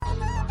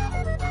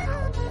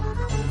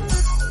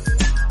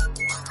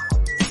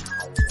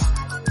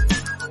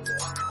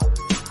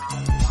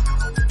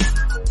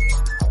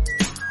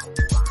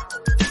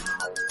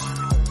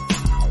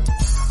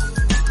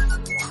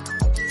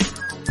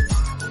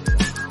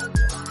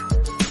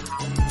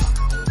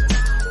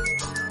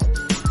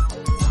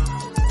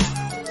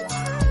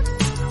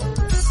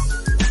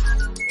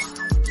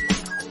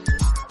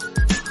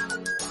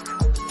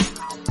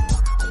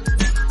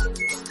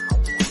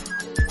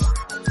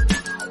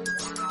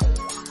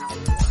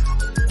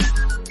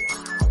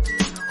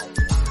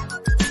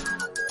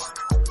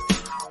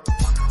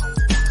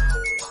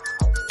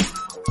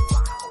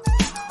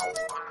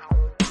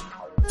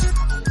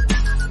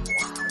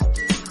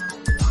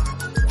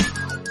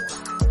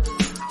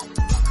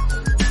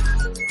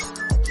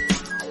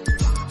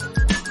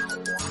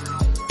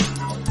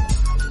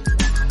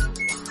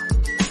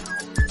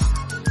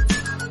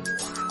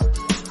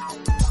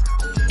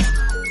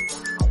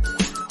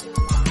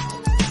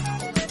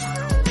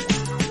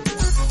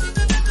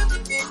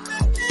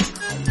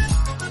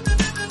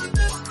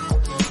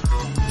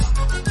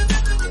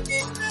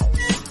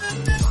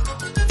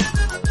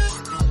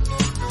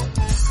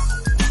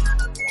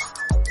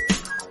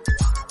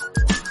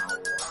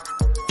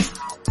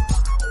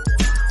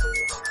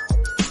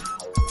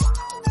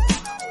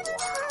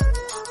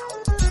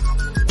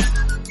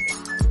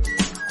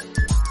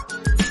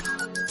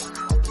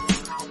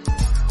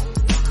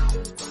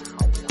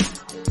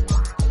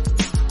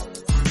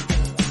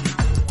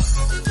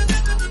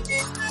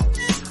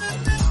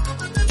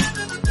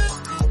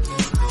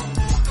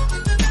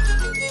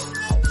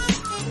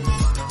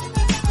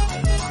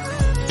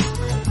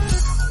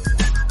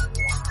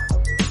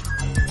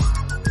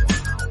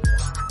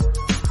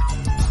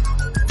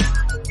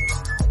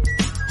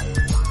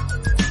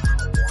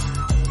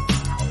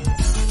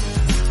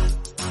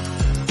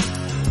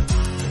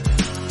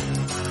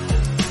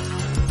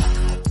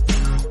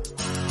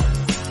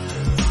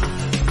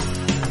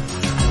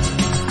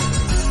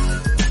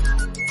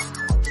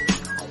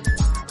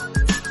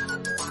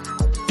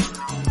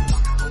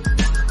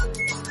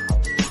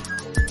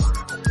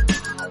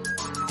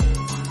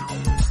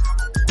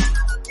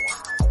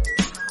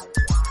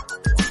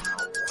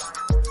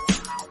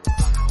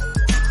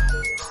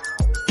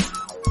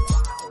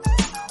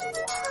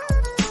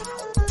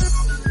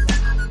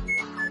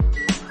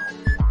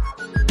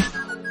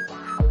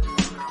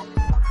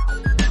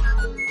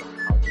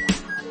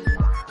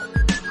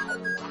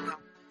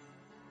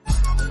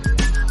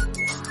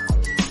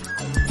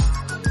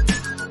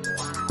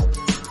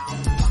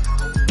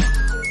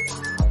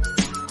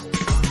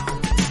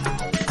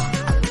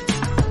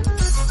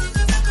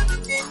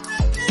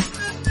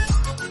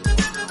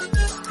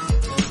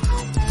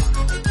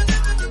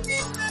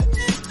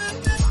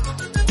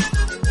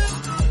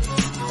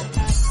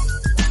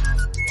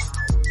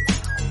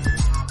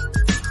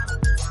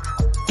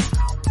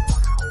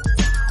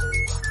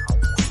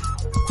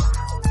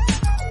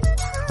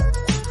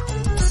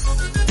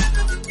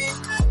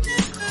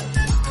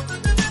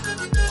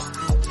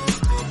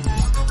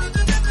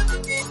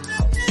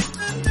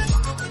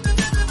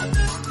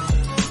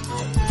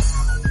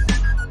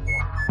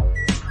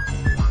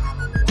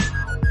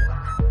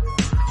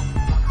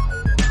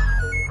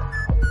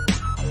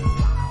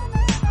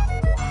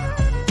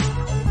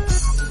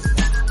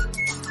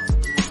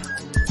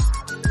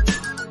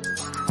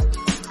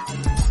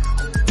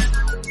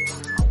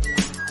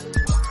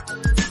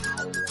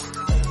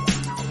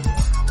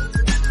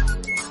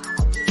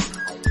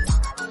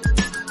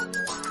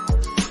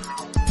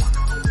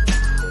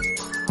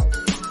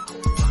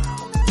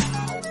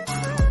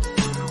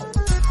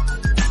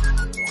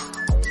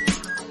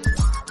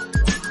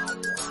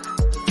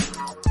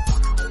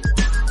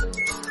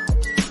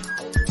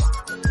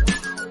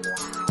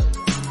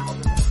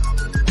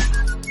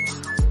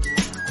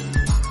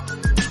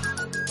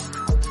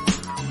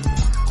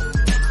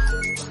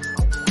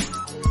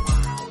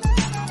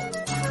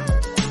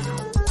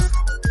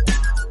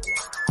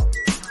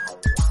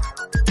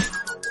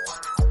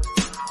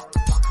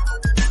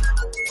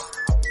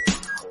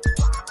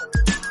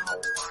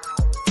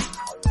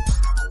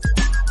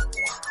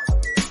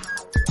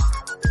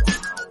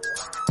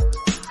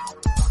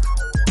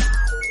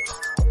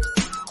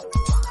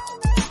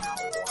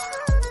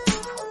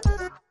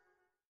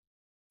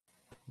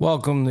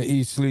Welcome to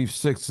Eat Sleep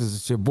Sixers.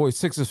 It's your boy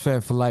Sixers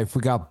fan for life.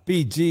 We got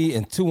BG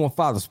and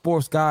 215 the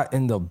sports guy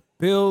in the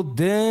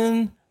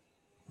building.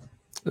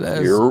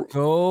 Let's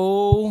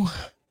go.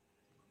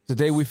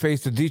 Today we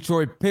face the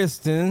Detroit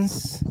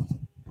Pistons.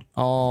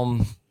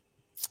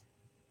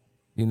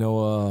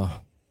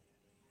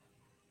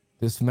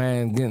 This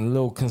man getting a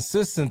little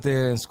consistent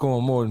there and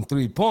scoring more than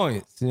 3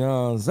 points. You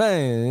know what I'm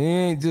saying? He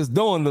ain't just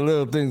doing the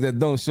little things that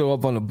don't show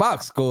up on the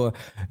box score.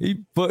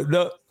 He putting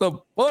up the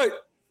point.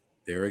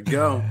 There it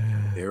go.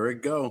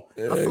 I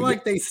feel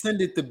like they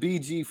send it to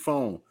BG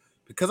phone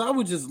because I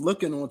was just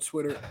looking on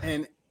Twitter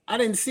and I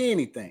didn't see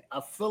anything.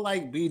 I feel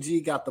like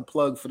BG got the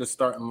plug for the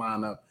starting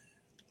lineup.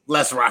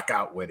 Let's rock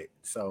out with it.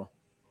 So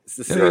it's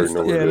the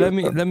same. Yeah,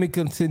 let me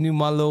continue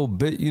my little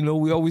bit. You know,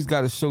 we always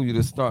got to show you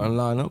the starting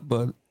lineup,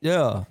 but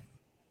yeah,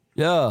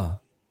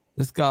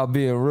 this guy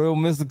being real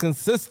Mr.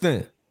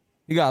 Consistent.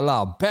 He got a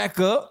lot of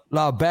backup. You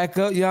know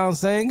what I'm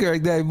saying?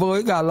 Greg Daddy Boy,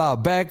 he got a lot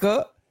of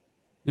backup.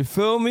 You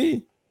feel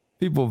me?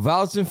 People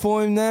vouching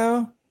for him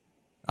now.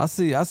 I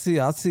see a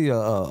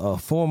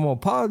formal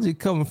apology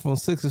coming from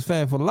Sixers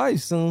fan for life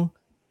soon.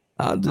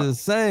 I'm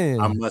just saying.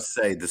 I must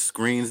say the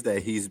screens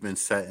that he's been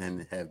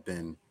setting have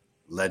been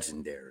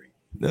legendary.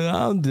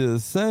 I'm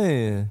just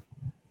saying.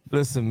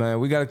 Listen, man,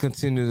 we got to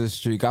continue this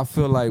streak. I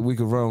feel like we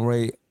could run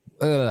away.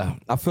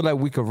 I feel like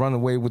we could run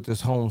away with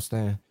this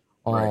homestand.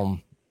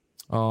 Right.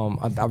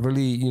 I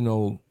really,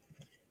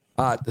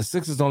 the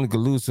Sixers only could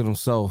lose to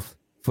themselves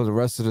for the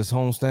rest of this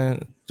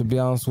homestand. To be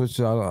honest with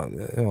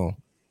you,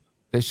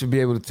 they should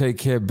be able to take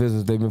care of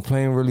business. They've been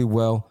playing really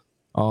well.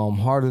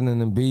 Harden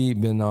and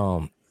Embiid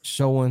been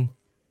showing,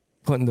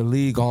 putting the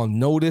league on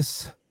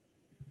notice,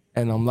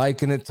 and I'm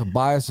liking it.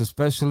 Tobias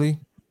especially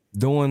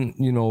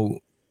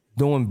doing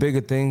bigger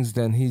things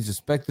than he's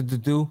expected to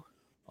do.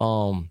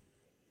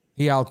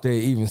 He out there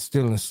even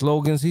stealing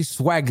slogans. He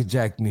swagger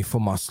jacked me for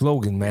my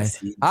slogan, man.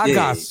 Yes, I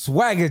got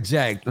swagger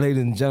jacked,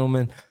 ladies and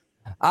gentlemen.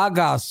 I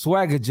got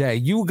swagger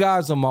jacked. You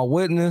guys are my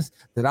witness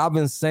that I've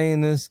been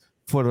saying this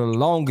for the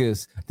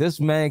longest. This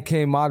man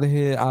came out of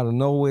here out of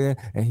nowhere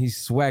and he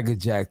swagger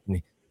jacked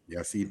me.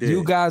 Yes, he did.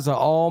 You guys are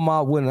all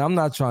my witness. I'm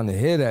not trying to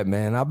hear that,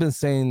 man. I've been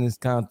saying this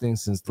kind of thing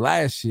since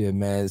last year,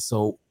 man.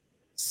 So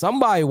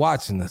somebody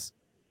watching us.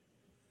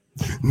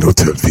 No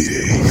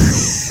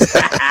televide.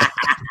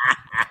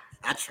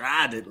 I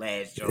tried it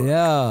last year.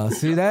 Yeah,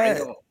 see that?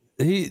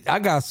 I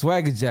got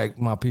swagger jacked,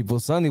 my people.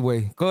 So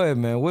anyway, go ahead,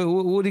 man.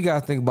 What do you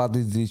guys think about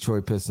these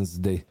Detroit Pistons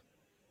today?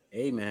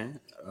 Hey, man,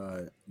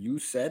 you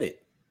said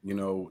it.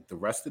 The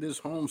rest of this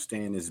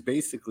homestand is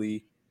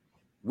basically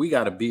we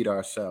got to beat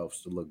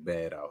ourselves to look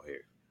bad out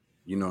here.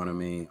 You know what I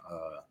mean?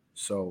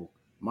 So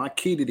my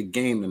key to the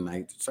game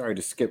tonight, sorry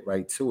to skip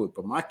right to it,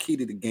 but my key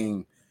to the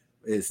game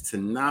is to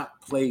not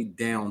play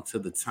down to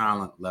the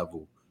talent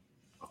level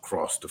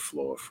across the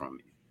floor from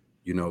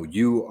you.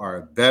 You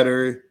are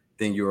better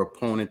than your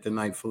opponent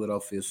tonight,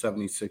 Philadelphia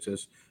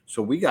 76ers.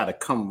 So we got to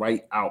come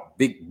right out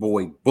big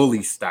boy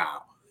bully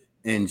style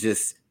and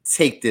just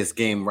take this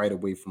game right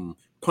away from them,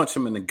 punch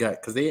them in the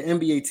gut because they're an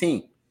NBA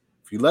team.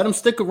 If you let them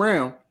stick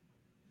around,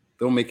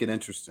 they'll make it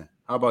interesting.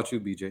 How about you,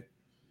 BJ?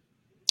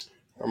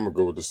 I'm going to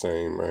go with the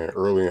same, man.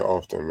 Early and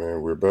often,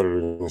 man. We're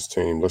better than this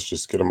team. Let's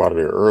just get them out of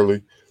there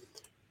early.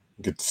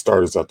 Get the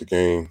starters out the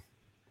game.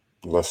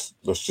 Let's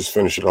just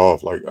finish it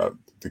off.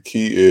 The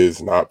key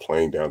is not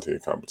playing down to your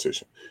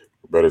competition.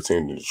 We're a better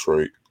team than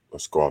Detroit.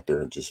 Let's go out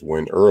there and just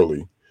win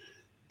early.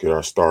 Get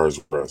our stars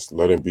rest.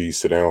 Let Embiid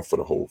sit down for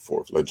the whole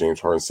fourth. Let James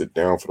Harden sit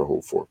down for the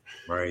whole fourth.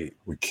 Right.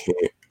 We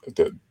can't.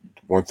 That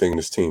one thing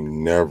this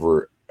team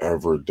never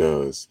ever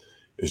does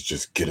is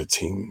just get a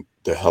team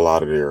the hell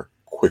out of there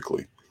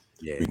quickly.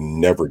 Yeah. We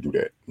never do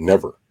that.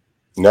 Never.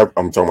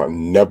 I'm talking about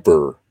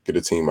never get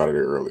a team out of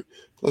there early.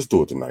 Let's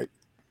do it tonight.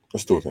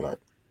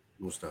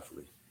 Most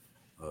definitely.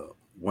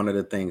 One of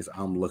the things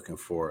I'm looking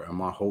for and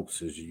my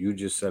hopes is you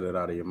just said it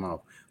out of your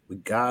mouth. We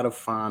got to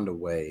find a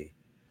way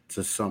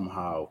to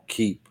somehow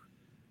keep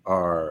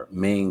our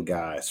main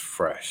guys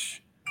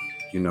fresh.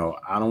 I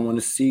don't want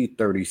to see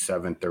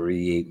 37,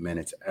 38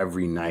 minutes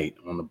every night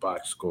on the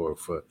box score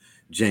for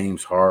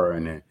James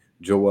Harden and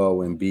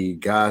Joel Embiid.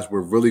 Guys, we're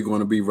really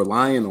going to be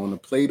relying on to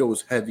play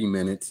those heavy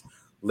minutes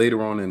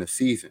later on in the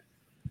season.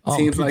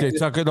 Teams PJ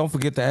Tucker, don't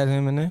forget to add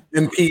him in there.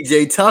 And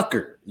PJ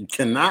Tucker. You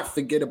cannot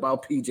forget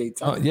about PJ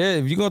Tucker. Yeah,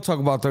 if you're going to talk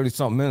about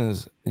 30-something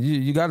minutes,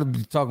 you got to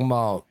be talking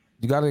about,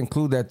 you got to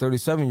include that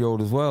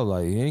 37-year-old as well.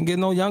 Like, he ain't getting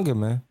no younger,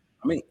 man.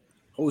 I mean,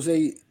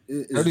 Jose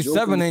is 37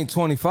 joking. ain't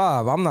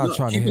 25. I'm not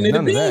trying to hear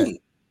none of that.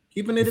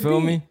 Keeping it you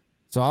feel me?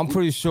 So I'm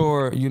pretty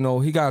sure,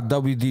 he got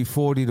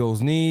WD-40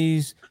 those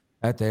knees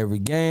after every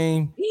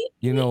game.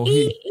 He's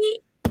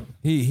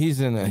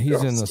in a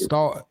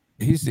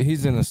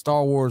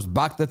Star Wars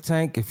Bacta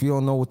tank. If you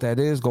don't know what that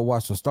is, go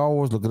watch some Star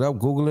Wars, look it up,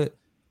 Google it.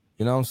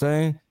 You know what I'm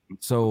saying?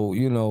 So,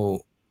 you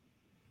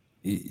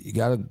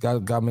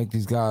gotta make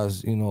these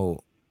guys,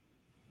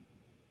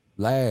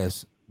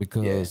 last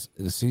because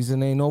the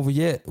season ain't over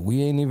yet.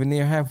 We ain't even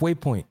near halfway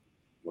point.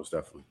 Most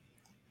definitely.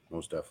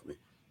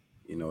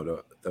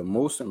 The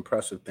most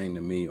impressive thing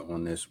to me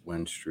on this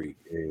win streak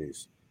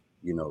is,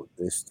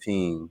 this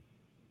team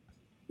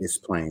is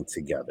playing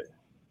together.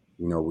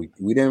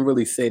 We didn't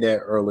really say that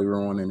earlier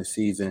on in the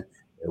season.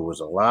 It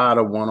was a lot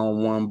of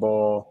one-on-one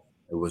ball.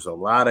 It was a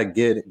lot of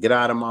get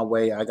out of my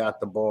way. I got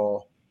the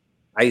ball,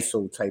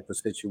 ISO type of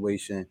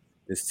situation.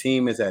 This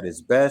team is at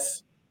its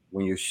best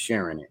when you're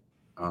sharing it.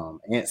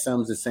 Ant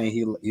Sims is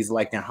saying he's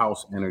liking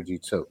house energy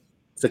too.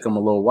 Took him a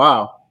little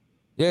while.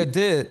 Yeah, it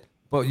did.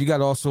 But you got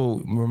to also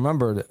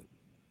remember that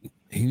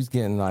he was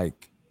getting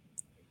like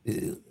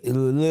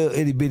little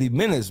itty bitty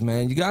minutes,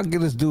 man. You got to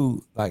get this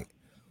dude like.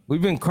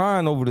 We've been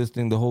crying over this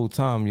thing the whole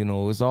time.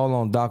 It's all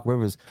on Doc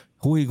Rivers.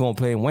 Who he gonna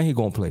play and when he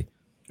gonna play.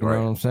 You know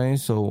what I'm saying?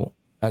 So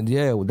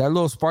yeah, that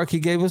little spark he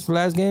gave us the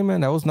last game,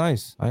 man, that was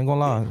nice. I ain't gonna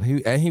lie.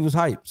 He was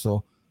hyped.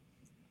 So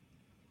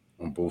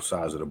on both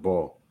sides of the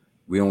ball,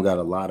 we don't got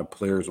a lot of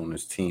players on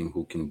this team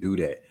who can do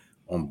that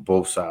on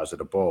both sides of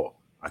the ball.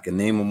 I can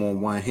name them on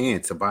one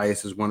hand.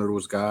 Tobias is one of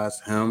those guys.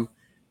 Him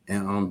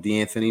and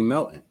D'Anthony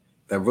Melton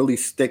that really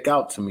stick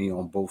out to me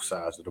on both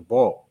sides of the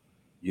ball.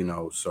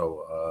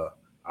 So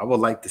I would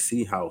like to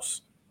see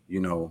House,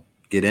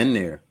 get in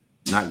there,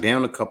 knock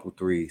down a couple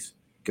threes,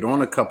 get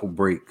on a couple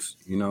breaks,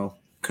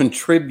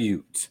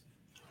 contribute,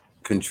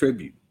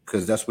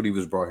 because that's what he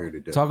was brought here to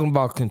do. Talking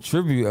about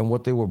contribute and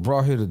what they were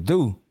brought here to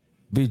do,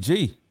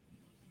 BG.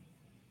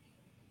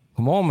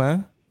 Come on,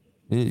 man.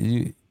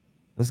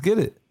 Let's get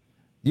it.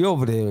 You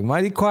over there,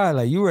 mighty quiet,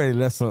 like you ready to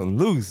let something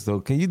loose.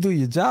 So can you do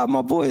your job,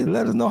 my boy?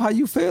 Let us know how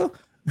you feel.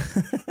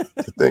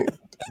 The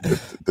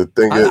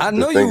thing is, I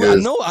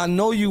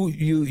know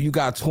you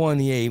got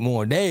 28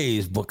 more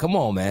days, but come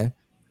on, man.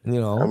 I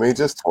mean,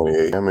 just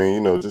 28. I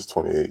mean, just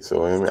 28.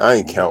 So I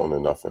ain't counting or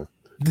nothing.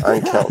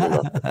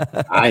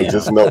 I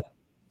just know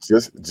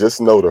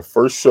the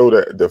first show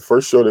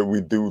that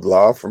we do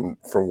live from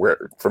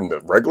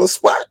the regular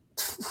spot,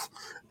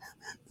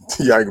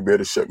 y'all ain't gonna be able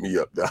to shut me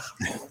up, dog.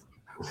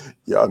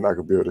 Y'all not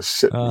gonna be able to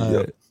shut me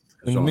up.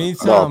 In the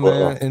meantime,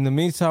 man. We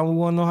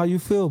want to know how you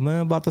feel,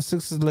 man, about the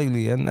Sixers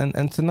lately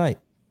and tonight.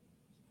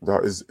 No,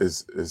 it's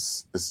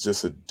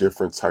just a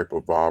different type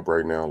of vibe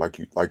right now. Like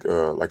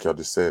y'all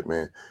just said,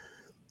 man.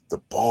 The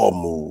ball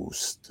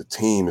moves. The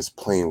team is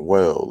playing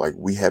well. Like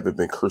we haven't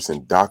been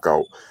cursing Doc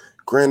out.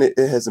 Granted,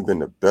 it hasn't been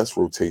the best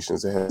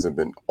rotations. It hasn't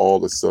been all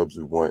the subs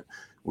we want.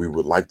 We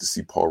would like to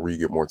see Paul Reed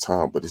get more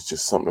time, but it's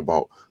just something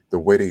about the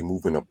way they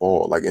moving the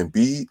ball. Like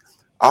Embiid,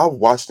 I've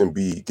watched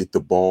Embiid get the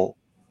ball,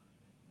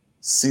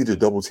 see the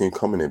double team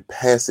coming and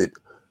pass it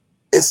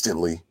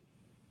instantly,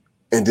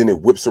 and then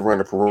it whips around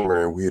the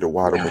perimeter and we hit a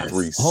wide open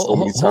three so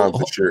many times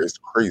this year. It's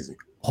crazy.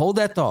 Hold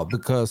that thought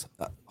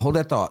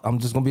I'm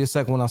just going to be a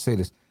second when I say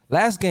this.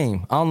 Last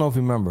game, I don't know if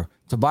you remember,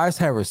 Tobias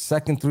Harris,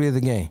 second three of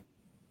the game.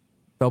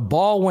 The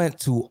ball went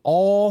to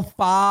all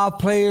 5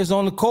 players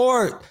on the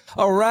court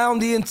around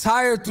the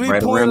entire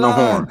three-point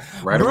line.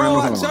 Bro,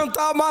 I jumped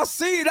out my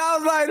seat. I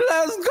was like,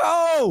 let's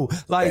go.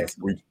 Like,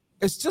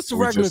 it's just a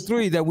regular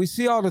three that we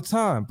see all the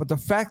time. But the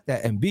fact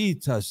that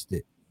Embiid touched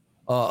it,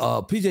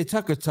 PJ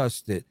Tucker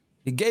touched it,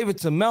 he gave it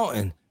to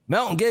Melton.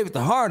 Melton gave it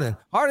to Harden.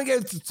 Harden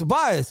gave it to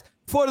Tobias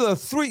for the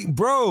three,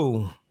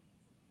 bro.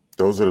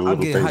 Those are the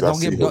little things I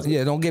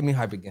see. Don't get me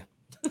hype again.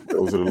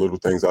 Those are the little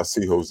things I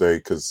see, Jose,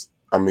 because,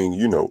 I mean,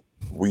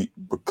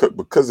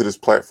 because of this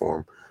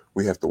platform,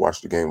 we have to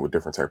watch the game with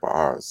different type of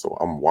eyes. So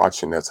I'm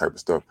watching that type of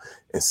stuff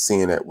and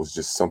seeing that was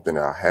just something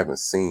that I haven't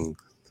seen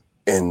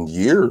in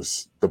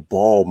years. The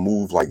ball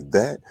move like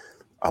that.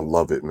 I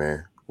love it,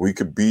 man. We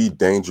could be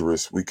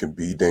dangerous. But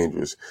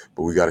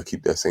we got to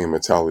keep that same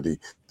mentality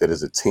that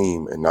is a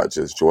team and not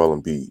just Joel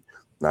Embiid,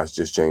 not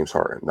just James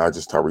Harden, not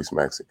just Tyrese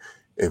Maxey.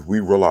 If we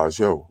realize,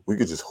 we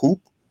could just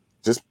hoop,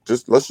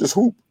 let's just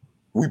hoop.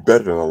 We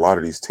better than a lot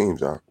of these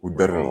teams, we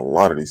better than a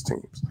lot of these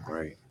teams.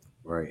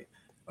 Right.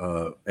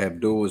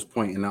 Abdul was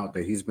pointing out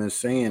that he's been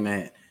saying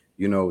that,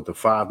 the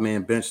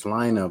 5-man bench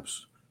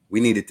lineups we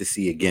needed to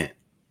see again.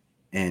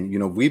 And,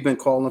 we've been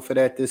calling for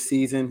that this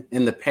season.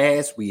 In the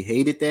past, we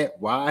hated that.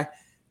 Why?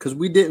 Because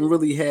we didn't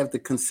really have the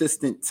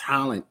consistent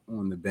talent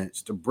on the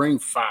bench to bring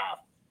 5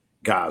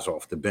 guys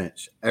off the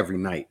bench every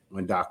night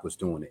when Doc was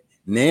doing it.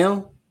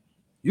 Now,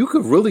 you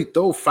could really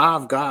throw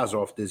 5 guys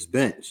off this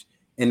bench.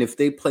 And if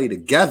they play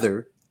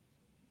together,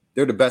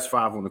 they're the best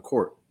 5 on the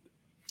court.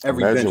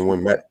 Imagine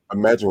when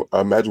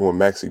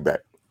Maxey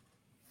back.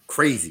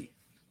 Crazy.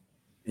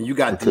 And you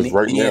got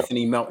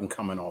Anthony Melton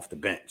coming off the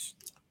bench.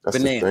 That's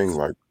Bananas. The thing.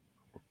 Like,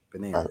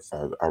 Bananas.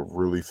 I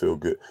really feel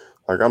good.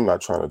 Like, I'm not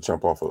trying to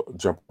jump off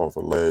a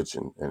ledge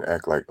and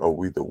act like,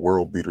 we the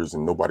world beaters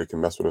and nobody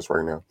can mess with us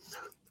right now.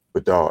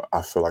 But dog,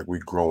 I feel like we're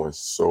growing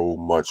so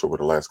much over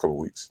the last couple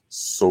of weeks.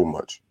 So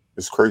much.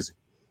 It's crazy.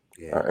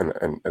 Yeah.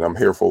 And I'm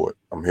here for it.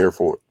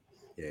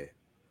 Yeah.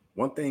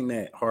 One thing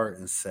that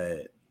Harden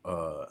said,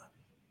 a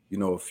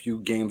few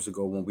games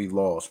ago when we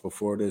lost,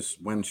 before this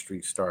win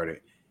streak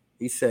started,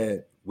 he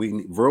said,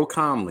 we real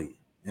calmly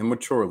and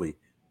maturely,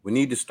 we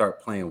need to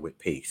start playing with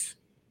pace.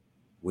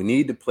 We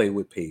need to play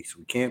with pace.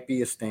 We can't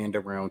be a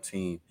stand-around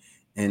team.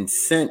 And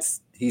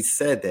since he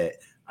said that,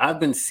 I've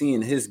been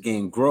seeing his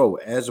game grow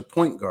as a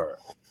point guard,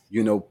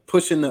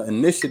 pushing the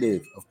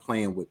initiative of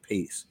playing with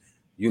pace,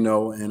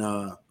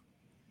 and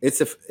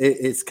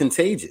it's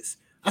contagious.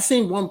 I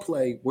seen one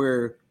play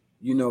where,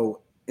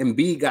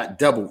 Embiid got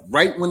doubled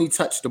right when he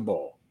touched the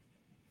ball.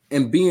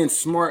 And being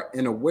smart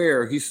and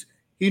aware,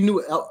 he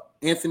knew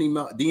Anthony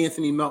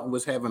Melton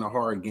was having a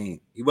hard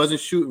game. He wasn't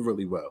shooting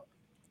really well.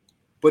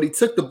 But he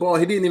took the ball.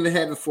 He didn't even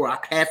have it for a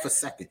half a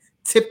second.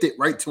 Tipped it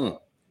right to him.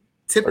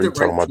 Are you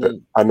talking about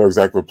that? I know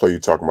exactly what play you're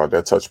talking about.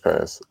 That touch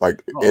pass,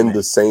 like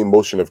the same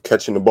motion of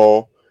catching the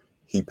ball,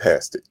 he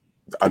passed it.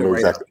 I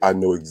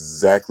know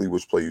exactly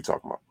which play you're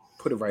talking about.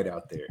 Put it right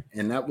out there,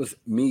 and that was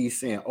me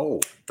saying, "Oh,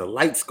 the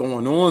light's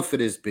going on for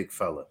this big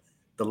fella.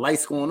 The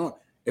light's going on.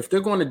 If they're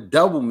going to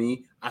double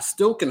me, I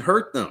still can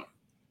hurt them.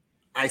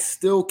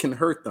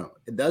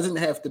 It doesn't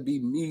have to be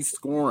me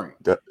scoring.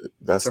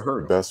 That's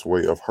the best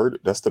way of hurting.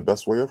 That's the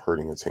best way of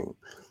hurting a team.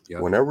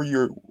 Yep.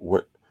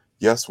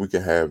 Yes, we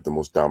can have the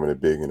most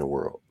dominant big in the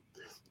world,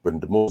 but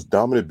the most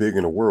dominant big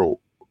in the world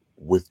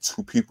with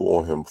two people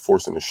on him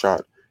forcing a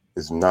shot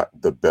is not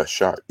the best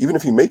shot. Even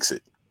if he makes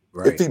it,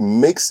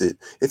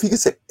 if he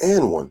gets an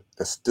and one,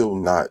 that's still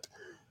not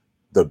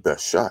the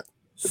best shot.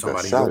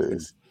 Best shot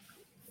is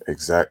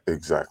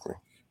exactly.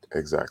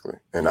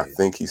 And I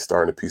think he's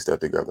starting to piece that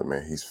together,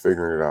 man. He's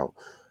figuring it out.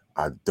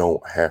 I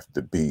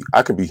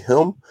can be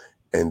him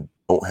and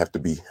don't have to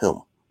be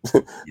him.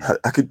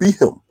 I could be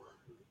him,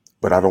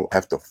 but I don't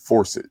have to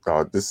force it.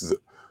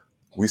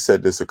 We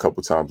said this a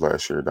couple times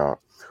last year, dog.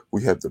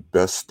 We have the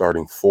best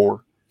starting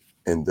four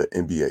in the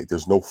NBA.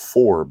 There's no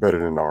four better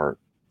than our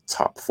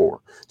top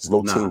four. There's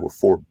no team with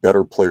four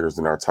better players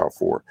than our top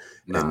four.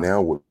 And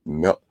now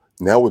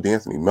with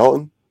Anthony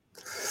Melton,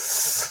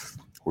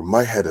 we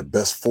might have the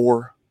best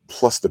four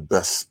plus the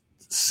best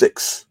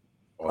six.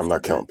 I'm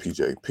not counting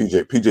PJ.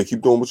 PJ,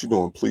 keep doing what you're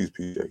doing, please.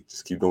 PJ,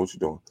 just keep doing what you're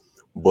doing.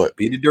 But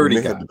be the dirty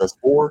guy. Have the best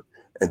four,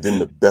 and then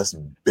the best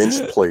bench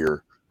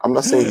player. I'm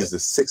not saying he's the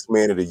sixth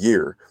man of the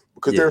year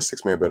because there are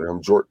six man better.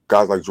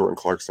 Guys like Jordan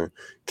Clarkson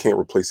can't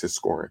replace his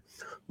scoring.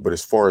 But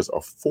as far as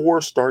a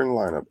four starting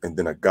lineup and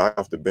then a guy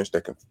off the bench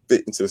that can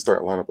fit into the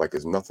starting lineup like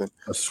it's nothing,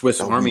 a Swiss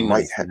Army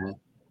knife,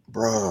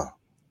 bruh.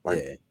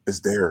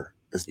 It's there.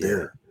 It's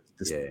there.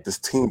 This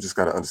team just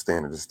got to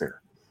understand that it's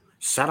there.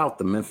 Shout out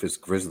the Memphis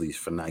Grizzlies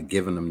for not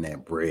giving him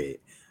that bread,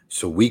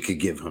 so we could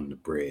give him the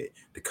bread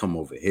to come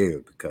over here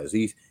because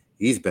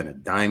he's been a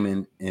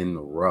diamond in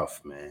the rough,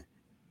 man.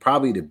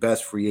 Probably the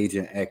best free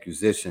agent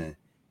acquisition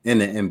in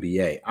the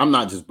NBA. I'm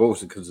not just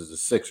boasting because it's the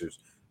Sixers,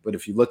 but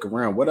if you look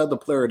around, what other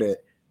player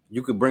that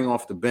you could bring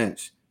off the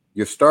bench,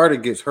 your starter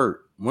gets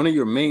hurt, one of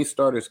your main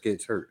starters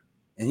gets hurt,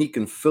 and he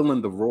can fill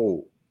in the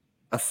role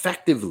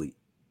effectively.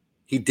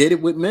 He did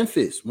it with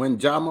Memphis when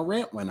Ja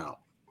Morant went out.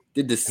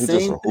 Did the same thing.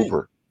 He's just a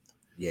hooper.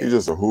 Yeah. He's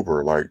just a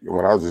hooper. Like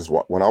when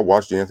I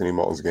watched Anthony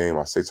Melton's game,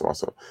 I say to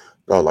myself,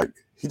 like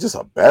he's just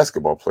a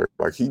basketball player.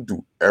 Like he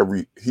do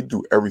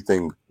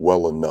everything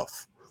well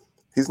enough.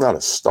 He's not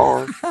a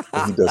star,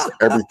 but he does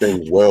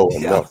everything well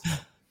enough.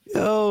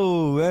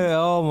 Yo, man,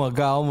 oh my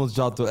God, I almost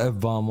dropped the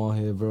F-bomb on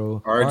here,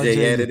 bro.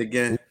 RJ at it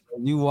again.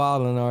 You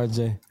wildin',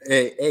 RJ.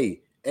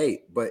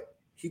 Hey, but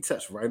he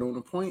touched right on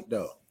the point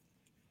though.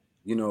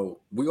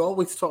 We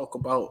always talk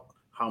about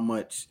how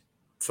much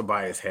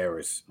Tobias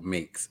Harris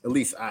makes. At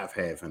least I've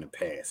had in the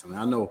past, and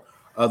I know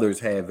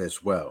others have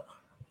as well.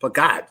 But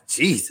God,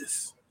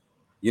 Jesus,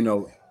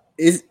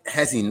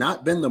 has he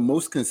not been the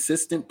most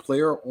consistent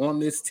player on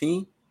this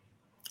team?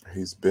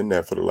 He's been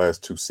that for the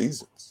last 2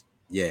 seasons.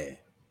 Yeah.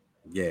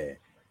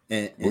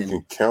 And we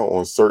can count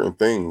on certain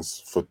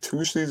things for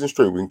 2 seasons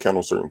straight. We can count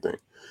on certain things,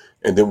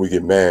 and then we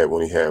get mad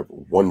when he have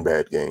one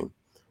bad game,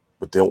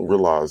 but they don't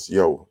realize,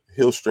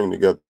 he'll string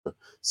together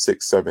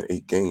 6, 7,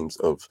 8 games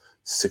of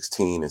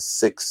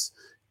 16-6,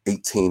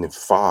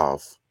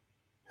 18-5.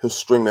 He'll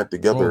string that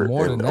together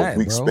in a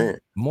week span.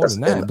 More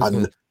than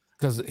that,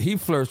 because he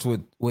flirts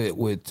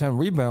with 10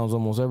 rebounds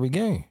almost every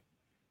game.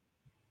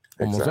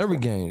 Every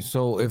game.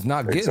 So if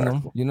not getting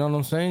them, you know what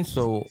I'm saying?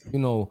 So,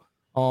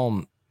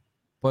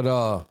 but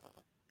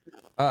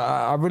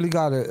I really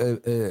got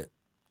I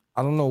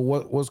don't know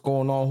what's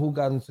going on. Who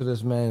got into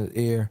this man's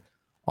ear?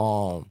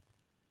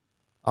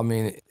 I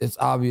mean, it's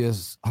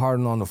obvious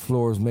Harden on the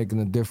floor is making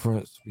a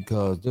difference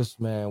because this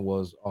man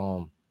was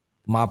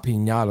my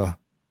piñata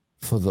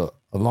for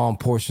a long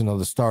portion of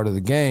the start of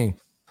the game.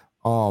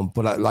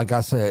 But like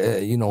I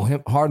said,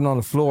 him Harden on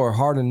the floor,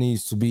 Harden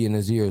needs to be in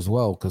his ear as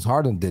well because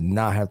Harden did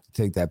not have to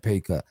take that pay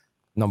cut.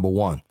 Number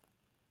one,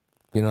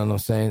 you know what I'm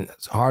saying?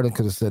 Harden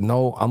could have said,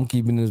 "No, I'm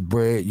keeping this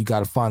bread. You got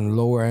to find a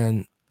lower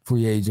end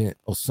free agent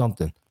or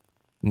something."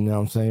 You know what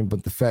I'm saying?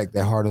 But the fact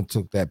that Harden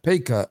took that pay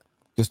cut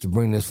just to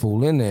bring this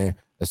fool in there,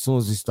 as soon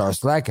as he starts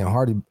slacking,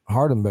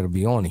 Harden better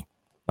be on him.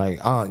 Like,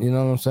 you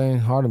know what I'm saying?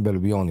 Harden better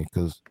be on him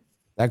because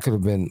that could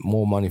have been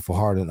more money for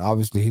Harden.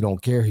 Obviously, he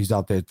don't care. He's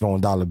out there throwing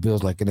dollar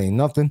bills like it ain't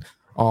nothing.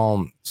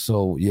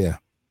 So yeah.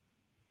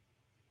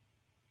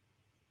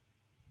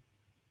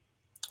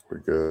 We're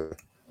good.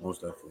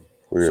 Most definitely.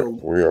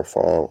 We are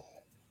fine.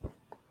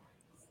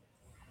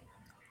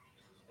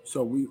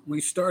 So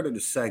we started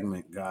a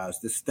segment, guys.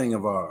 This thing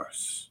of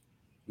ours.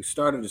 We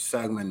started a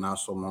segment not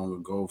so long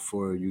ago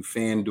for you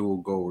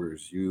FanDuel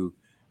goers, you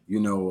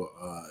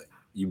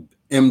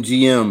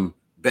MGM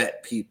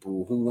bet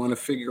people who want to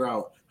figure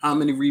out how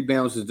many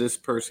rebounds is this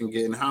person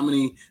getting, how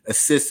many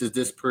assists is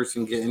this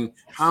person getting,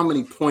 how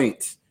many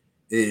points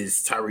is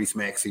Tyrese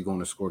Maxey going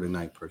to score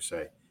tonight per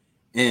se.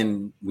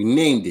 And we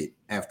named it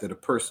after the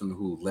person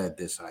who led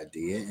this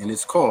idea, and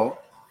it's called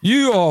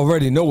You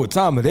Already Know What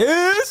Time It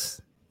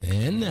Is.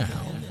 And now,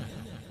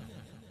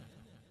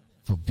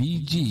 for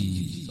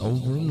BG's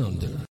Over and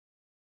Under.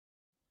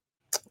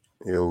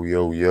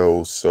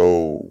 Yo.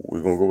 So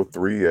we're going to go with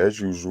 3 as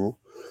usual.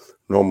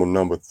 Normal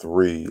number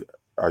 3.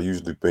 I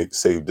usually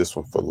save this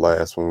one for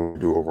last when we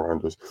do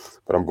over-unders,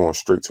 but I'm going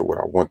straight to what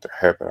I want to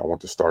happen. I want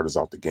the starters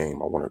out the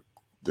game. I want to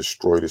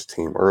destroy this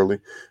team early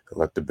and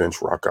let the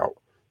bench rock out.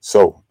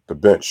 So the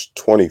bench,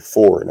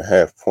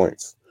 24.5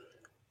 points.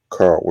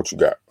 Carl, what you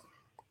got?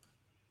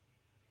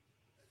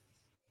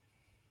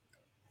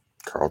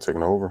 Carl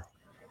taking over.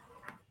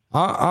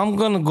 I'm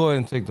going to go ahead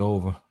and take the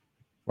over.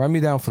 Write me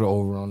down for the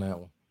over on that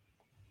one.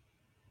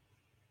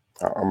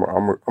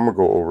 I'm gonna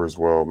go over as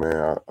well,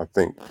 man. I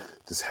think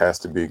this has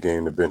to be a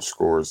game the bench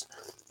scores.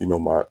 You know,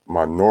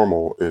 my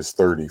normal is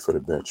 30 for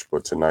the bench,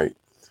 but tonight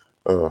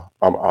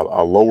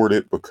I lowered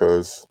it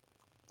because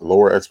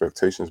lower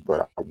expectations,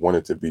 but I want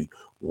it to be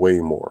way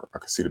more. I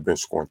can see the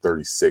bench scoring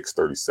 36,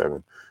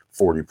 37,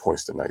 40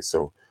 points tonight.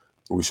 So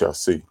we shall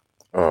see.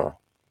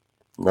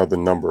 Another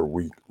number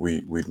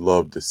we'd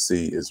love to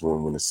see is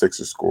when the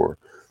Sixers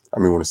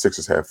when the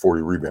Sixers have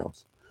 40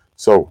 rebounds.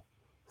 So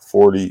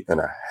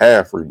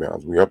 40.5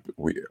 rebounds.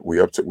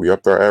 We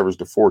upped our average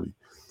to 40.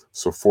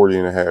 So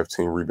 40.5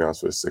 team rebounds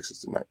for the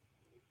Sixers tonight.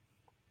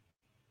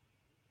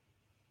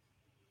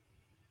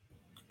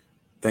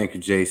 Thank you,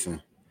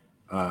 Jason.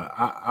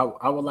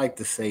 I would like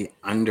to say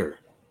under.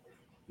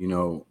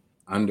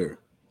 Under.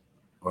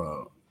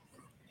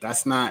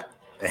 That's not.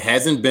 It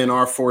hasn't been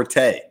our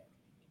forte.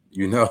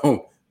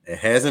 It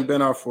hasn't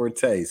been our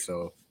forte.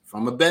 So if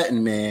I'm a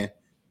betting man,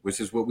 which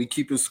is what we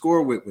keep in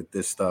score with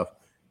this stuff,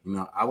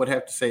 I would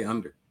have to say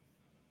under.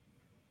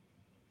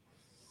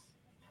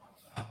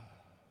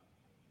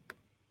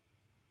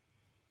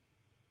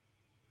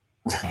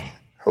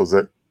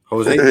 Jose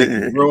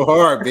thinking real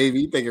hard,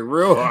 baby. You thinking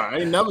real hard. I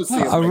ain't never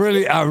seen it.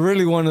 I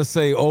really want to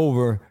say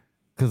over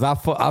because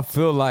I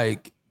feel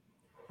like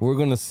we're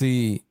gonna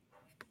see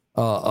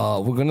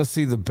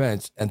the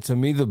bench, and to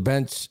me the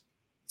bench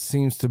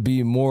seems to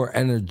be more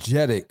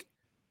energetic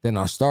than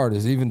our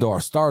starters. Even though our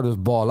starters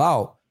ball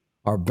out,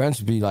 our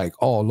bench be like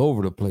all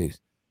over the place.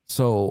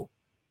 So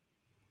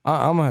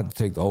I'm gonna have to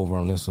take the over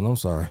on this one. I'm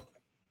sorry.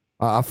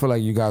 I feel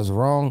like you guys are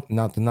wrong.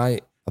 Not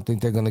tonight. I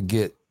think they're gonna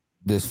get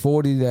this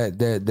 40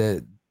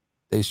 that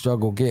they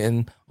struggle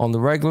getting on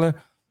the regular.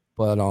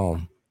 But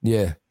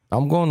yeah,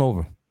 I'm going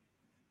over.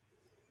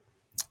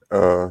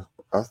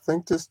 I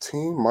think this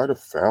team might have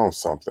found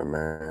something,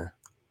 man.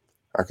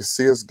 I can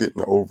see us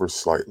getting over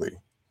slightly.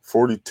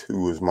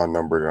 42 is my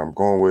number that I'm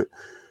going with.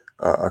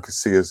 I can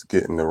see us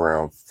getting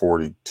around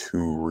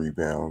 42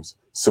 rebounds.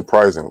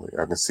 Surprisingly,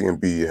 I can see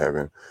Embiid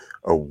having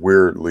a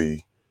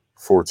weirdly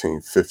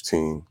 14,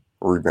 15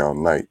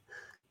 rebound night.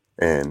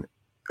 And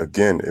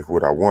again, if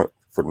what I want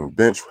for the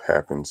bench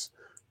happens,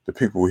 the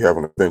people we have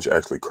on the bench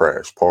actually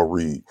crash. Paul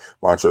Reed,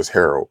 Montrezl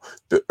Harrell,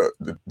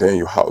 the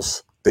Daniel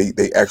House,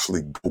 they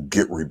actually go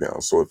get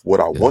rebounds. So if what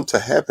I want to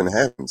happen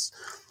happens,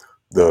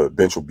 the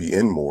bench will be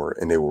in more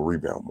and they will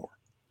rebound more.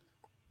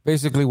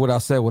 Basically what I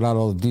said without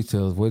all the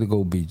details. Way to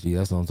go, BG.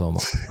 That's what I'm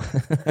talking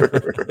about.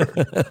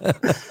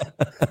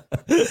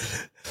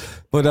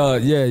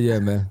 But yeah,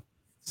 man.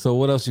 So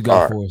what else you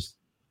got for us?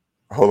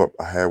 Hold up.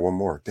 I had one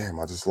more. Damn,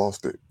 I just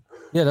lost it.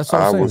 Yeah, that's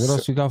what I'm saying. What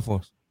else you got for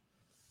us?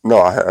 No,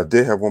 I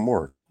did have one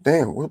more.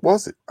 Damn, what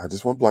was it? I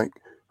just went blank.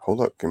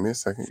 Hold up. Give me a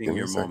second.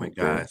 Senior moment,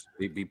 guys.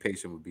 Be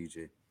patient with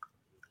BJ.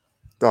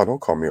 Dog,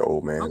 don't call me an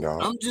old man,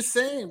 dog. I'm just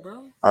saying,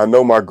 bro. I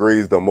know my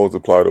grades don't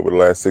multiplied over the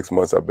last 6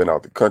 months I've been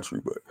out the country,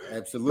 but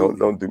absolutely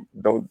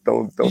don't.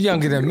 You're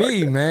younger than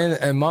me, like man.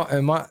 And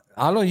my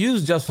I don't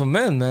use just for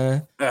men,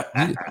 man. You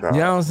know what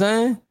I'm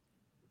saying?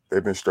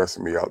 They've been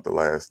stressing me out the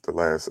last.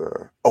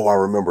 I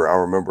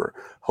remember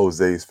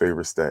Jose's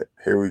favorite stat.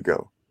 Here we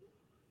go.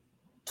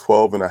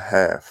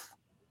 12.5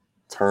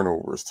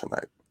 turnovers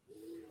tonight.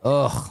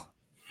 Ugh.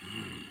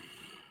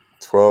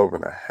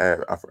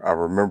 12.5. I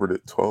remembered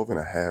it.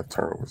 12.5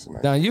 turnovers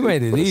tonight. Now you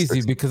made it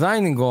easy because I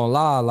ain't even gonna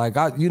lie. Like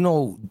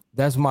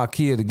that's my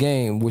key of the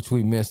game, which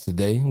we missed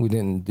today. We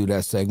didn't do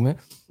that segment.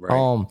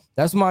 Right.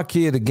 That's my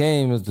key of the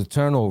game is the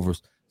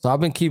turnovers. So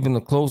I've been keeping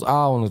a close eye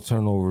on the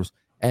turnovers,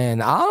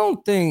 and I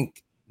don't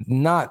think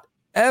not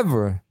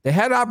ever they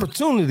had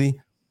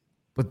opportunity,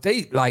 but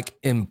they like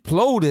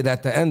imploded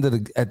at the end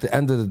of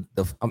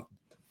the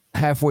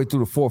halfway through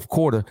the fourth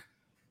quarter.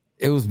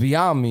 It was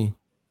beyond me.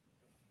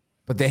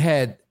 But they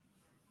had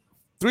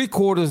 3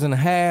 quarters and a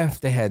half.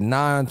 They had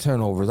 9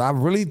 turnovers. I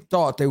really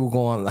thought they were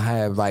going to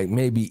have like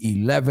maybe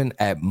 11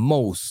 at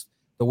most,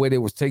 the way they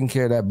was taking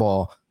care of that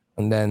ball.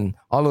 And then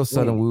all of a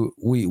sudden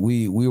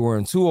we were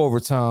in 2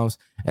 overtimes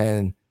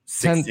and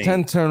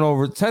 10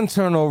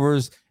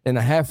 turnovers in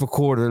a half a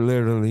quarter,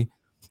 literally.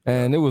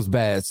 And it was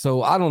bad.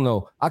 So I don't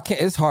know.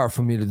 It's hard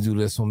for me to do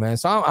this one, man.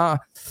 So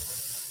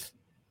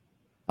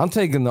I'm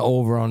taking the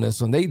over on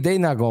this one. They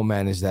not gonna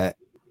manage that.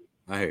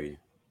 I hear you.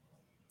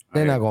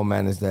 They're not gonna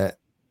manage that.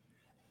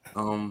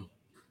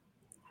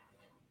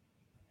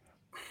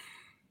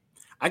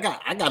 I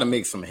got to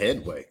make some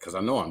headway because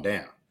I know I'm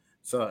down.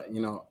 So,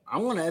 I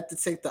want to have to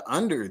take the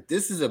under.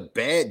 This is a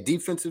bad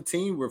defensive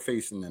team we're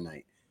facing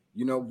tonight.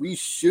 We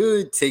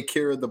should take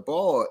care of the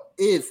ball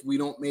if we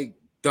don't make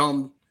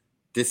dumb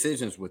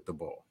decisions with the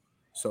ball.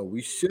 So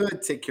we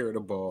should take care of the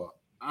ball.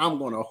 I'm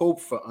going to hope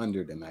for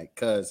under tonight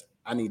because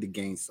I need to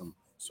gain some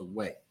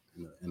weight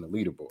in the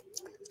leaderboard.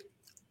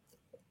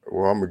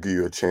 Well, I'm going to give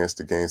you a chance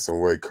to gain some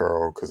weight,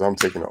 Carl, because I'm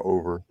taking the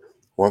over.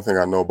 One thing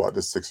I know about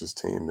the Sixers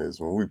team is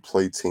when we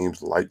play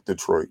teams like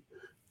Detroit,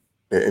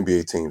 they're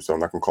NBA teams, so I'm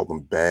not going to call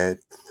them bad,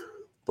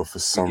 but for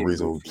some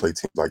reason when we play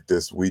teams like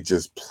this, we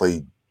just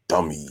play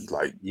dummy.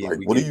 Like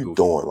what are you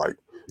doing? Like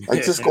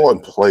just go out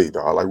and play,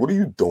 dog. Like, what are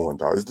you doing,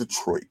 dog? It's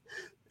Detroit.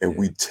 And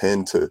we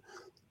tend to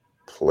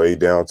play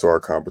down to our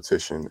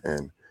competition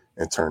and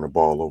turn the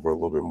ball over a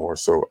little bit more.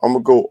 So I'm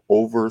going to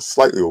go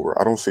slightly over.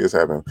 I don't see us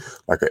having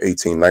like an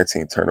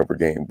 18-19 turnover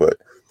game, but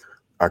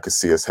I could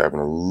see us having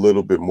a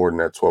little bit more than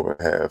that 12 and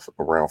a half,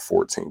 around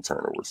 14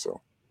 turnovers.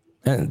 So,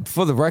 and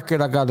for the record,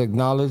 I got to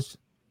acknowledge,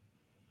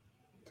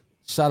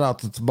 shout out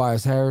to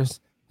Tobias Harris.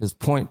 His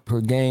point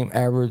per game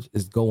average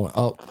is going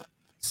up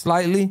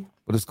slightly,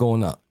 but it's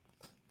going up.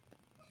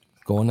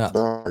 Going up.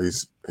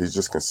 He's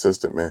just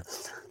consistent, man.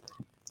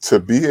 To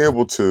be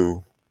able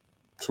to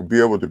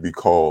be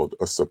called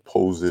a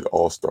supposed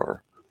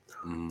all-star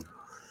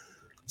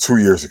 2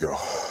 years ago,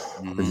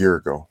 a year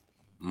ago.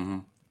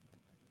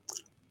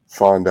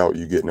 Find out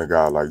you're getting a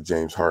guy like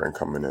James Harden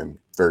coming in,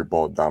 very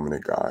ball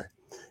dominant guy,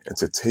 and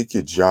to take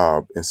your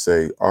job and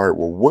say, all right,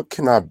 well, what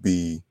can I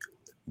be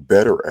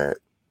better at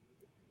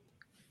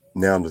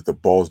now that the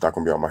ball's not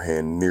going to be on my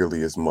hand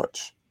nearly as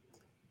much?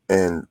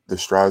 And the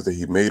strides that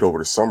he made over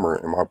the summer,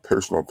 in my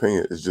personal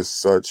opinion, is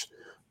just such.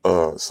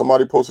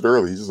 Somebody posted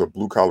earlier, he's just a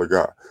blue collar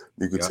guy.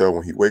 You could tell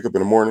when he wake up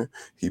in the morning,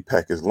 he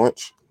pack his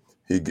lunch,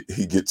 he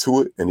get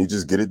to it, and he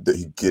just get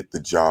the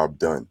job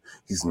done.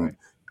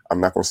 I'm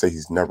not going to say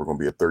he's never going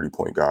to be a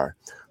 30-point guy.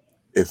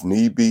 If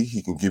need be,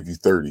 he can give you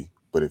 30,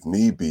 but if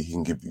need be, he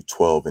can give you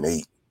 12 and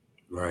 8.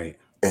 Right.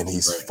 And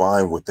he's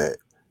fine with that.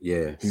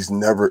 Yeah. He's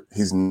never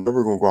going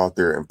to go out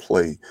there and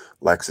play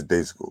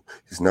lackadaisical.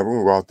 He's never going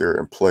to go out there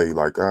and play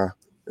like,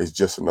 it's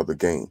just another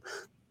game.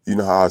 You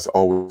know how I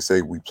always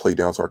say we play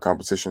down to our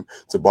competition?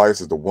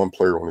 Tobias is the one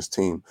player on his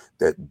team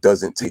that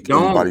doesn't take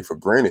anybody for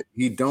granted.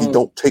 He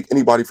don't take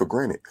anybody for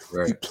granted.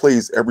 Right. He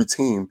plays every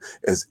team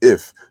as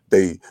if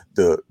the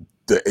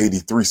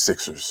 83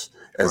 Sixers,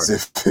 as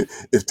if they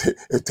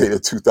the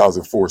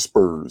 2004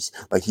 Spurs.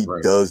 Like he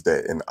does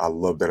that, and I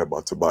love that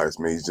about Tobias,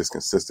 man. He's just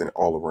consistent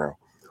all around,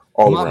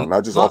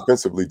 not just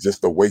offensively,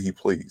 just the way he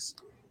plays.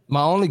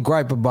 My only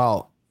gripe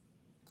about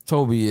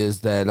Toby is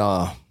that,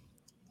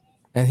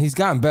 and he's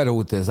gotten better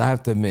with this. I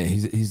have to admit,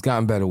 he's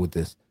gotten better with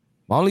this.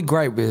 My only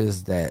gripe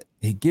is that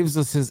he gives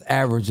us his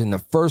average in the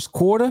first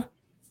quarter,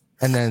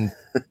 and then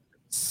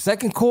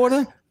second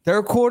quarter,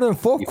 third quarter, and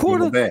fourth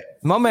quarter,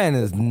 my man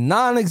is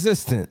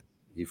non-existent.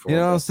 You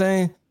know what I'm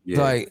saying?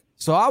 Yeah. Like,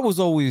 so I was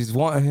always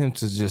wanting him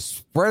to just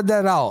spread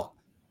that out.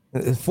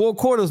 4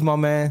 quarters, my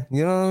man.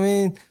 You know what I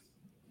mean?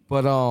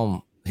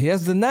 But he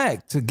has the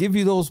knack to give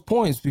you those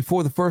points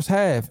before the first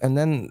half, and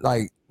then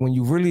like when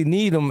you really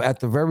need them at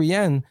the very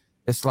end,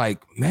 it's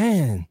like,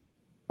 man,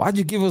 why'd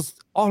you give us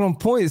all them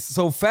points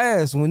so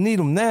fast? We need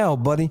them now,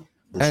 buddy.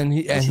 And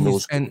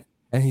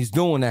he's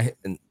doing that.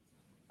 And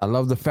I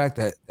love the fact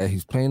that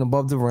he's playing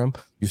above the rim.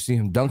 You see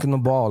him dunking the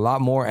ball a lot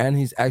more, and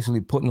he's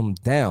actually putting them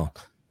down.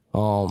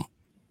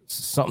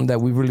 Something that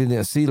we really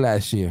didn't see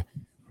last year.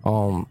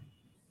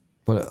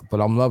 But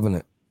I'm loving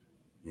it.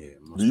 Yeah.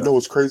 You know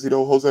what's crazy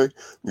though, Jose?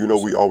 You know,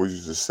 we always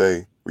used to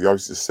say,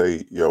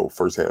 yo,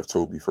 first half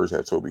Toby,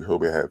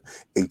 he'll have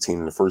 18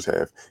 in the first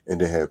half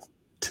and then have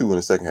 2 in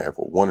the second half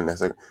or 1 in the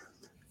second.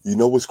 You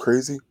know what's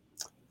crazy?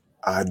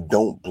 I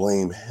don't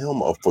blame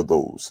him for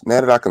those. Now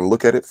that I can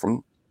look at it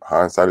from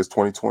hindsight is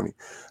 2020.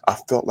 I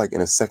felt like in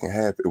the second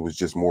half it was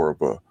just more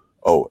of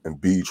and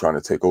B trying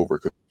to take over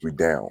because we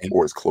down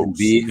or it's close.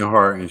 B and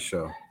Harden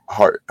show.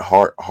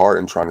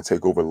 Harden trying to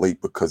take over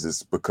late because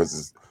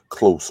it's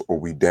close or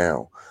we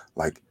down.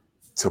 Like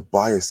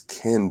Tobias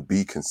can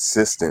be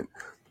consistent.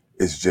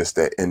 It's just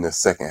that in the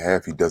second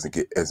half he doesn't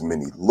get as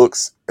many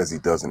looks as he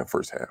does in the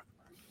first half.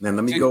 Now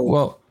let me go.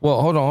 Well,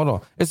 hold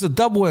on. It's a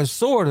double-edged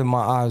sword in my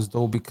eyes,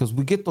 though, because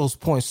we get those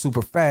points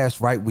super fast,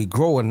 right? We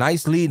grow a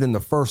nice lead in the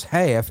first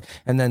half,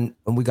 and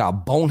we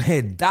got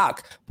bonehead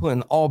Doc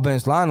putting all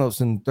bench lineups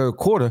in the third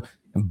quarter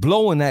and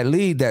blowing that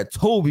lead that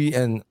Toby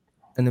and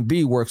the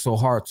B work so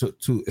hard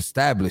to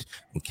establish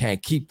and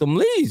can't keep them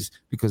leads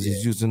because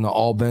he's using the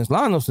all bench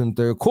lineups in the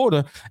third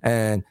quarter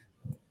and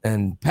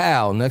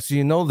next thing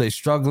you know, they're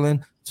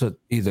struggling. to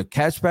either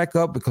catch back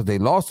up because they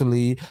lost the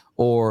lead,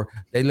 or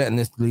they letting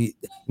this lead,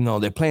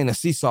 they're playing a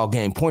seesaw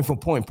game, point for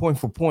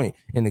point,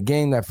 in a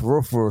game that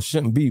for real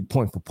shouldn't be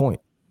point for point.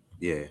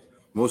 Yeah,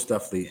 most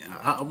definitely.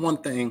 One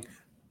thing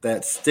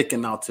that's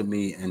sticking out to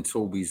me in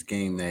Toby's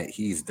game that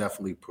he's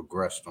definitely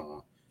progressed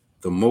on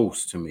the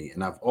most to me,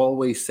 and I've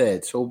always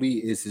said Toby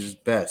is his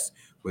best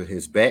with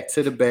his back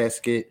to the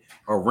basket,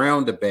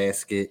 around the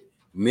basket,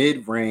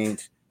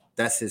 mid-range.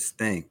 That's his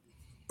thing.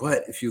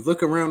 But if you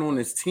look around on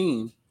his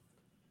team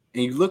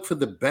and you look for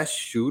the best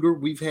shooter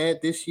we've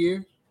had this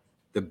year,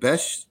 the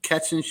best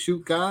catch and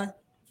shoot guy,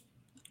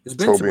 it's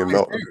been Toby and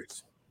Melton.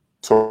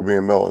 Toby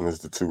and Melton is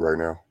the two right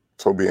now.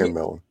 Toby and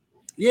Melton.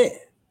 Yeah.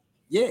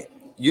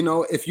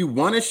 If you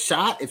want a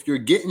shot, if you're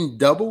getting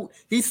doubled,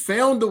 he's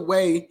found a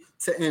way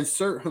to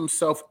insert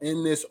himself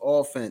in this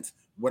offense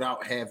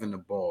without having the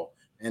ball.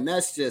 And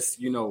that's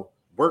just,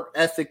 work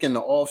ethic in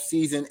the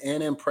offseason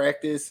and in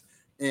practice.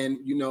 And,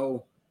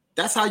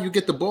 that's how you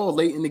get the ball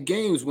late in the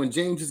games when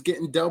James is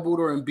getting doubled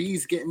or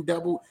Embiid's getting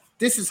doubled.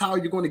 This is how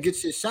you're going to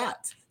get your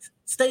shots.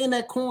 Stay in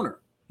that corner.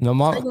 Stay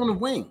on the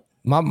wing.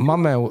 My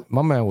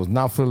man was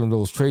not feeling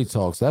those trade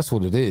talks. That's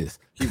what it is.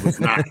 He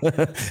was not.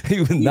 he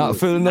was not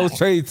feeling those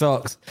trade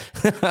talks.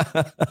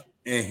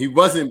 And he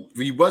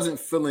wasn't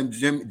feeling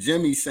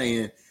Jimmy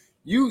saying,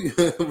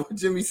 what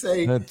Jimmy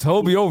say?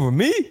 Toby over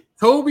me?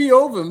 Toby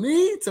over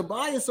me?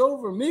 Tobias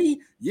over me?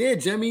 Yeah,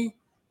 Jimmy.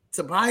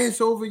 Tobias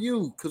over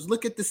you. Because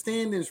look at the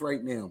standings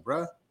right now,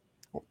 bro.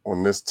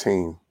 On this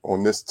team,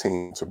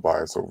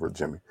 Tobias over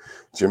Jimmy.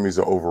 Jimmy's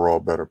an overall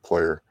better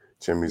player.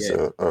 Jimmy's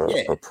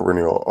a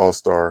perennial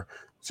all-star.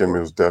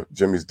 Jimmy's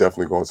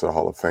definitely going to the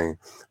Hall of Fame.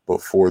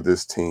 But for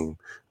this team,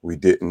 we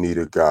didn't need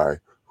a guy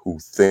who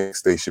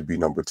thinks they should be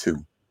number 2.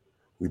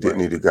 We didn't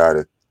need a guy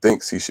that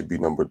thinks he should be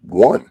number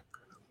 1.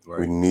 Right.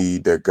 We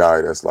need that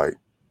guy that's like,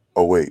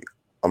 oh wait,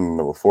 I'm the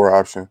number 4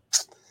 option.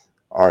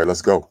 All right,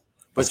 let's go.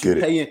 But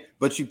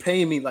you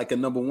paying me like a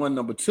number 1,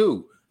 number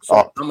 2. So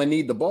I'm gonna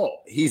need the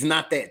ball. He's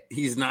not that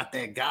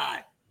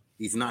guy.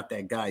 He's not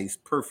that guy. He's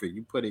perfect.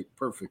 You put it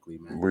perfectly,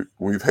 man.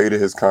 We've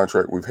hated his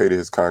contract. We've hated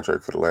his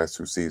contract for the last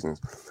 2 seasons.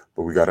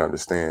 But we got to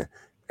understand,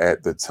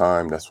 at the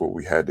time, that's what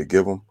we had to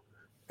give him.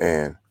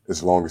 And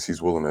as long as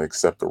he's willing to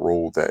accept the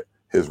role that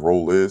his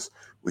role is,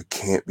 we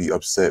can't be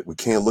upset. We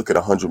can't look at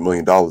 $100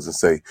 million and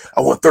say,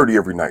 I want 30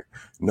 every night.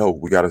 No,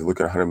 we got to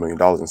look at $100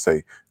 million and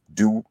say,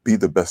 be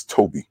the best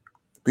Toby.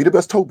 Be the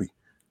best Toby.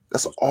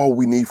 That's all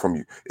we need from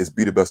you is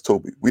be the best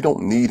Toby. We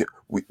don't need it.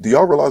 Do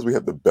y'all realize we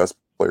have the best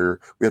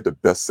player? We have the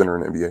best center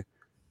in the NBA.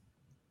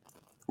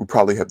 We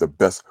probably have the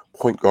best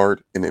point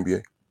guard in the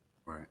NBA.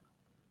 Right.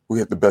 We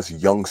have the best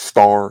young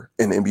star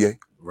in the NBA.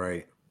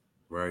 Right.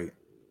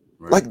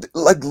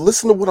 Like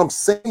listen to what I'm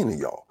saying to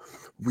y'all.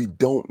 We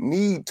don't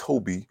need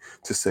Toby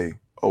to say,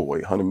 oh,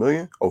 wait, 100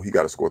 million? Oh, he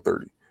got to score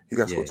 30. He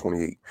got to score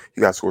 28. He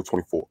got to score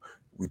 24.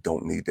 We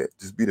don't need that.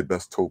 Just be the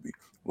best Toby.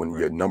 When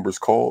your number's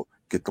called,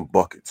 get them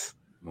buckets.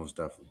 Most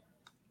definitely.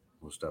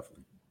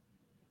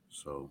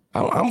 So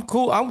I'm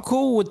cool. I'm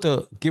cool with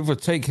the give or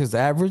take his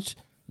average.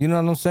 You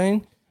know what I'm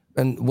saying?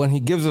 And when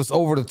he gives us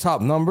over the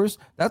top numbers,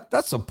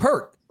 that's a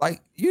perk.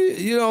 Like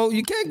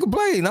you can't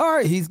complain. All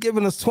right, he's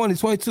giving us 20,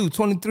 22,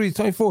 23,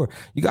 24.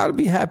 You got to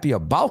be happy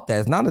about that.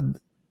 It's not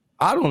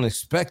I don't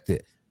expect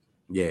it.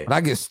 Yeah. But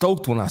I get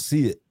stoked when I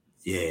see it.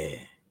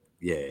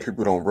 Yeah.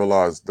 People don't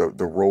realize the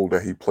role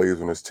that he plays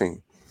on his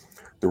team.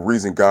 The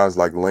reason guys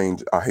like Lane,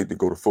 I hate to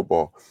go to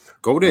football.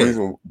 Go there.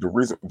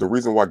 The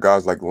reason why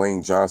guys like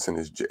Lane Johnson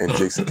and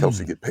Jason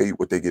Kelce get paid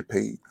what they get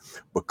paid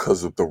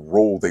because of the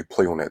role they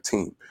play on that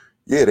team.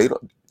 Yeah,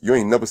 you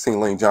ain't never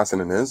seen Lane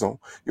Johnson in the end zone.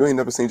 You ain't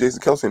never seen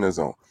Jason Kelce in the end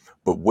zone.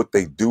 But what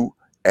they do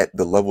at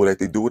the level that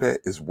they do it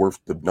at is worth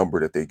the number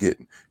that they get.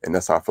 And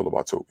that's how I feel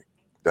about Toby.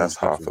 That's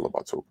how I feel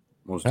about Toby.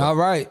 All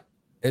right.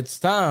 It's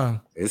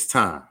time.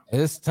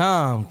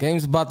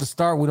 Game's about to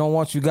start. We don't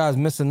want you guys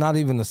missing not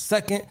even a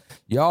second.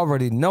 You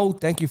already know.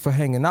 Thank you for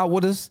hanging out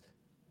with us.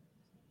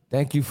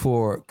 Thank you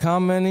for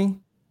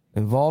commenting,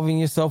 involving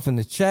yourself in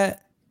the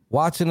chat,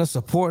 watching us,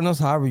 supporting us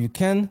however you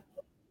can.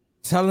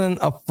 Telling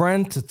a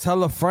friend to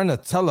tell a friend to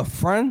tell a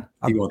friend.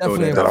 I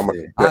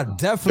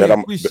definitely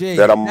appreciate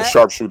that. I'm a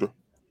sharpshooter.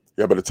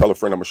 Yeah, better tell a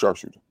friend I'm a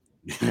sharpshooter.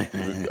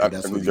 I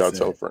need y'all to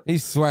tell a friend.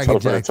 He's swagger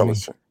jacked me.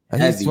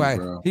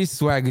 He's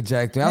swagger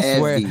jacked me. I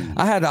swear,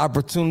 I had the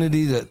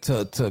opportunity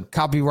to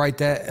copyright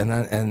that,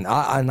 and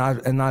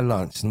I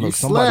lunched. Look,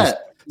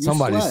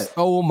 somebody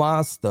stole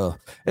my stuff.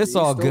 It's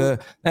all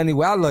good.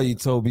 Anyway, I love you,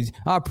 Toby.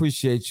 I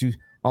appreciate you.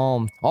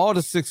 All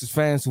the Sixers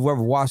fans who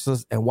ever watched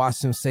us and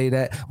watched him say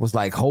that was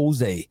like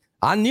Jose.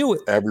 I knew it.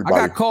 Everybody,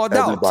 I got called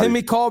out.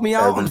 Timmy called me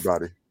out.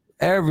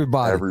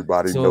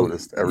 Everybody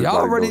noticed. Everybody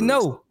y'all already noticed.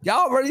 know.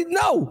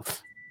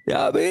 You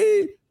know what I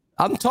mean?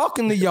 I'm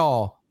talking to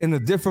y'all in a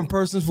different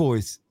person's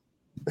voice.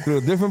 To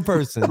a different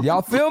person.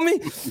 Y'all feel me?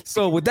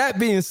 So with that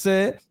being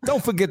said,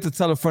 don't forget to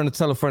tell a friend to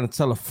tell a friend to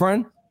tell a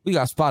friend. We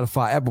got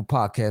Spotify, Apple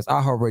Podcasts,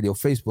 iHeartRadio,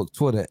 Facebook,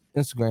 Twitter,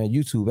 Instagram,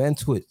 YouTube, and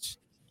Twitch.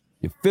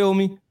 You feel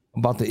me?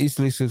 About the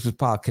Easterly Sixers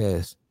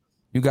podcast.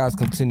 You guys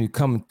continue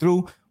coming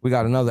through. We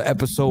got another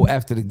episode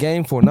after the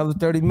game for another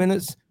 30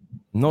 minutes.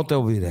 No te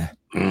olvides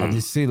a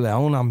decirle a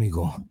un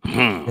amigo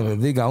que le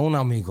diga a un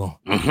amigo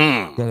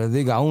que le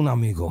diga a un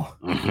amigo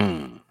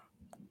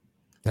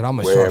that I'm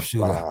a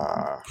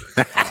sharpshooter.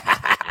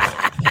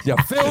 You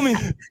feel me?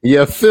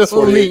 You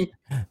feel me?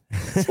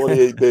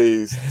 28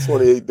 days.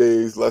 28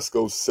 days. Let's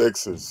go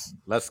Sixers.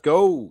 Let's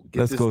go. Get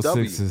Let's this go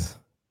W. Sixers.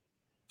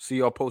 See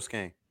y'all post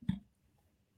game.